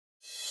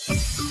Hey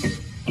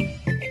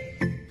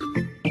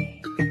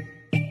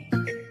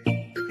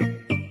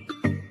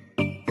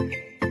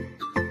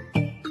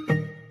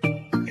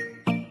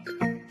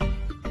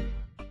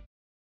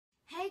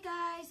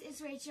guys, it's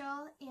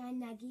Rachel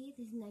and Nuggie.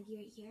 This is Nuggie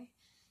right here.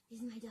 This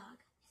is my dog.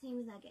 His name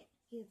is Nugget.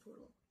 He's a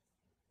poodle.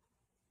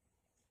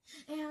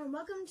 And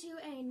welcome to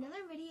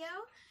another video.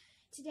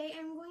 Today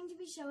I'm going to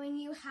be showing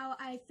you how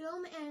I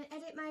film and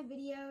edit my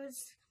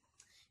videos.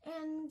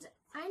 And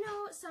I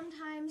know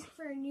sometimes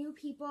for new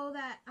people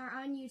that are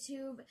on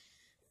YouTube,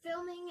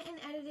 filming and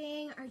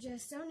editing are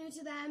just so new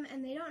to them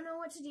and they don't know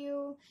what to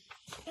do.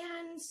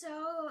 And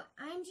so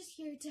I'm just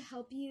here to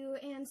help you.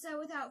 And so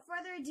without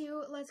further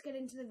ado, let's get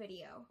into the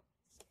video.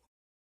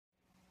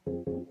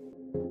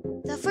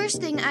 The first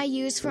thing I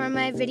use for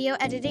my video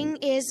editing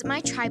is my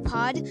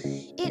tripod.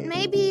 It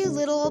may be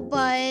little,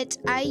 but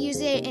I use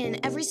it in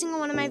every single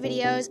one of my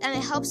videos, and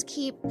it helps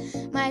keep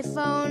my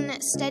phone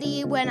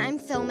steady when I'm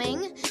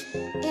filming.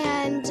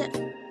 And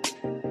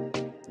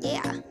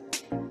yeah.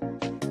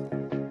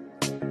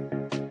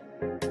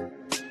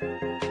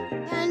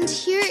 And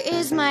here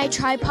is my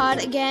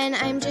tripod. Again,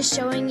 I'm just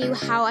showing you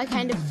how I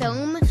kind of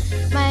film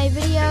my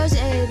videos,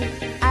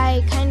 and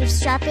I kind of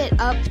strap it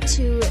up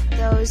to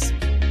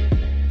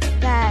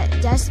that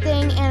desk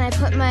thing, and I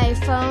put my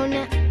phone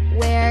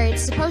where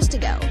it's supposed to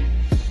go.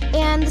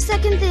 And the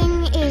second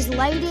thing is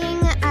lighting.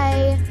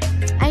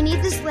 I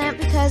need this lamp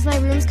because my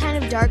room's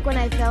kind of dark when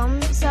I film,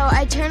 so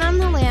I turn on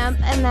the lamp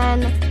and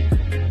then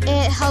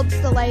it helps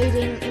the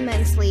lighting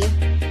immensely.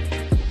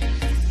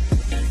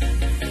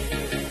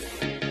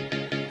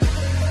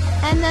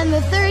 And then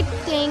the third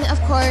thing,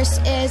 of course,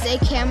 is a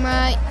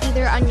camera,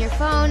 either on your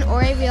phone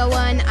or a real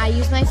one. I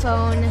use my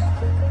phone.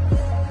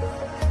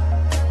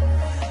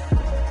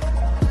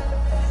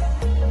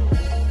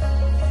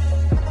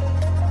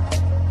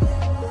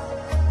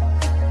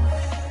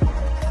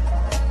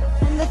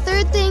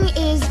 Thing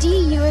is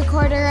DU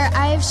Recorder.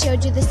 I have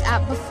showed you this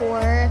app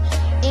before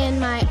in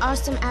my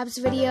Awesome Apps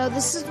video.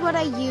 This is what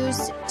I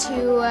use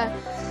to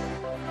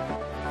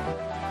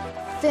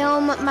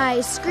film my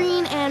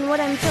screen, and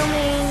what I'm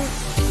filming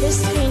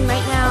this screen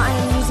right now, I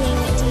am using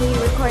DU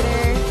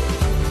Recorder.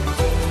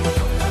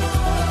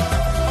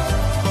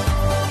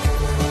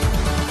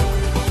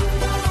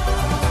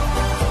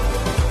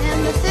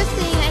 And the fifth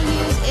thing I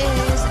use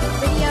is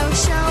Video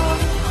Show.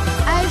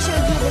 I've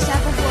showed you this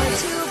app before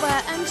too,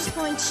 but I'm just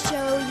going to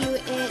show you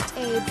it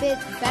a bit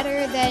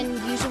better than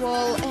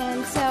usual.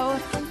 And so,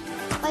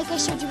 like I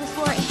showed you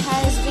before, it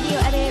has video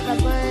edit,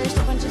 rubbers,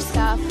 a bunch of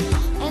stuff.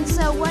 And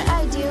so what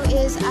I do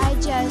is I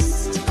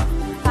just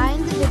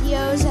find the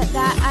videos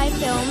that I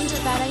filmed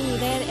that I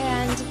needed,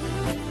 and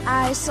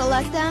I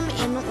select them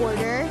in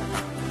order.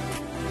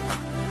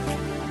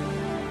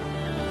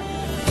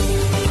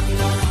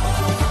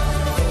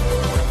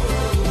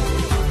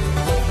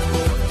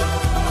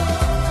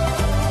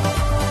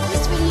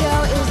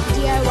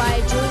 DIY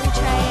jewelry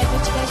tray. I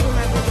bet you guys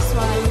remember this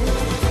one.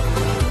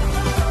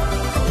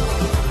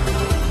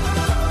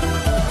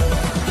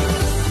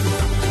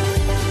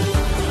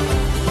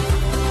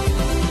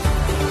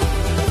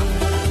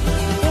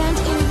 And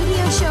in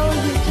Video Show,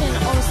 you can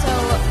also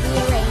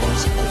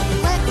rearrange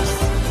clips.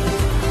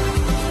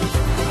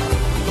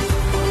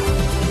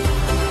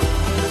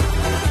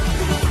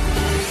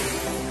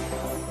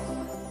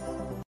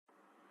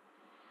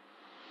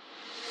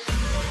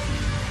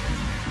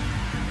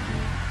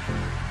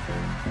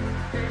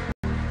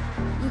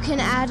 You can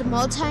add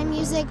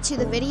multi-music to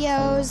the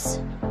videos.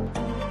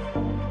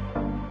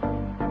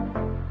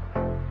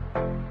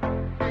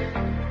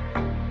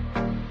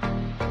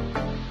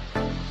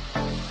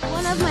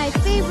 One of my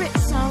favorite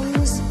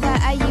songs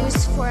that I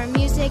use for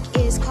music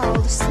is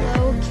called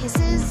Slow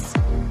Kisses.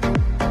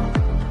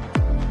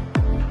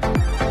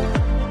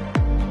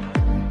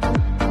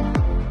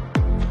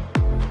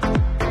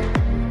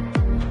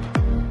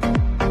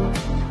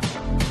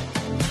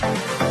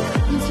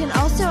 You can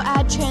also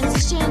add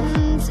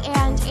transitions,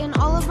 and in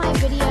all of my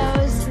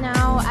videos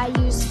now I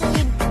use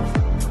fade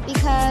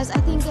because I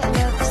think it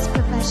looks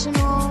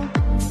professional.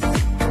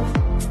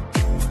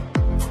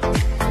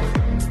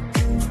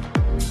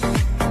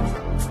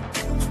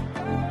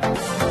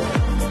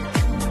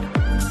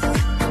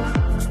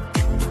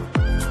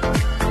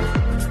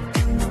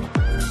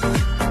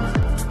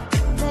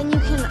 Then you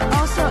can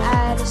also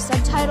add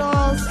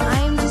subtitles.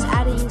 I'm just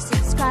adding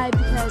subscribe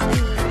because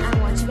I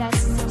want you guys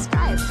to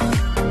subscribe.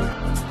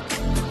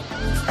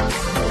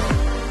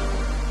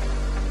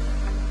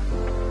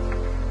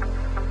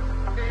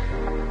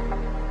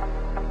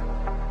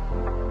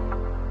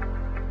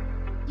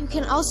 You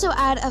can also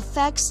add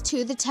effects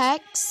to the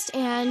text,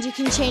 and you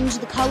can change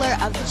the color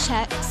of the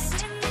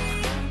text,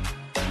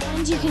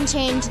 and you can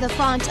change the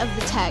font of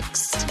the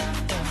text.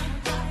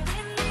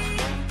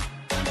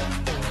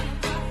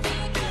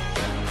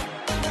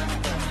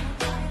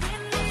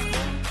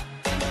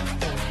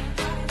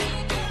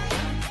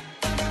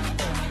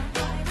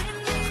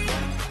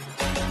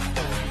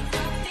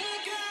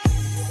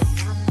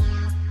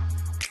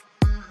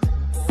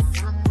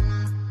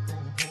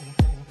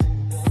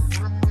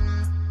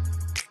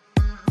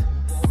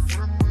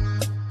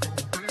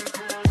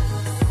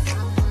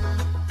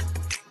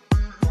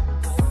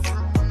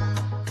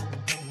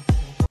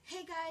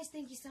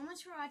 so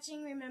much for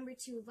watching. Remember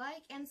to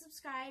like and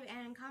subscribe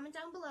and comment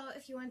down below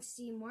if you want to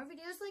see more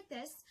videos like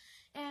this.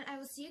 And I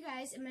will see you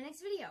guys in my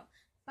next video.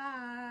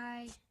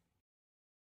 Bye!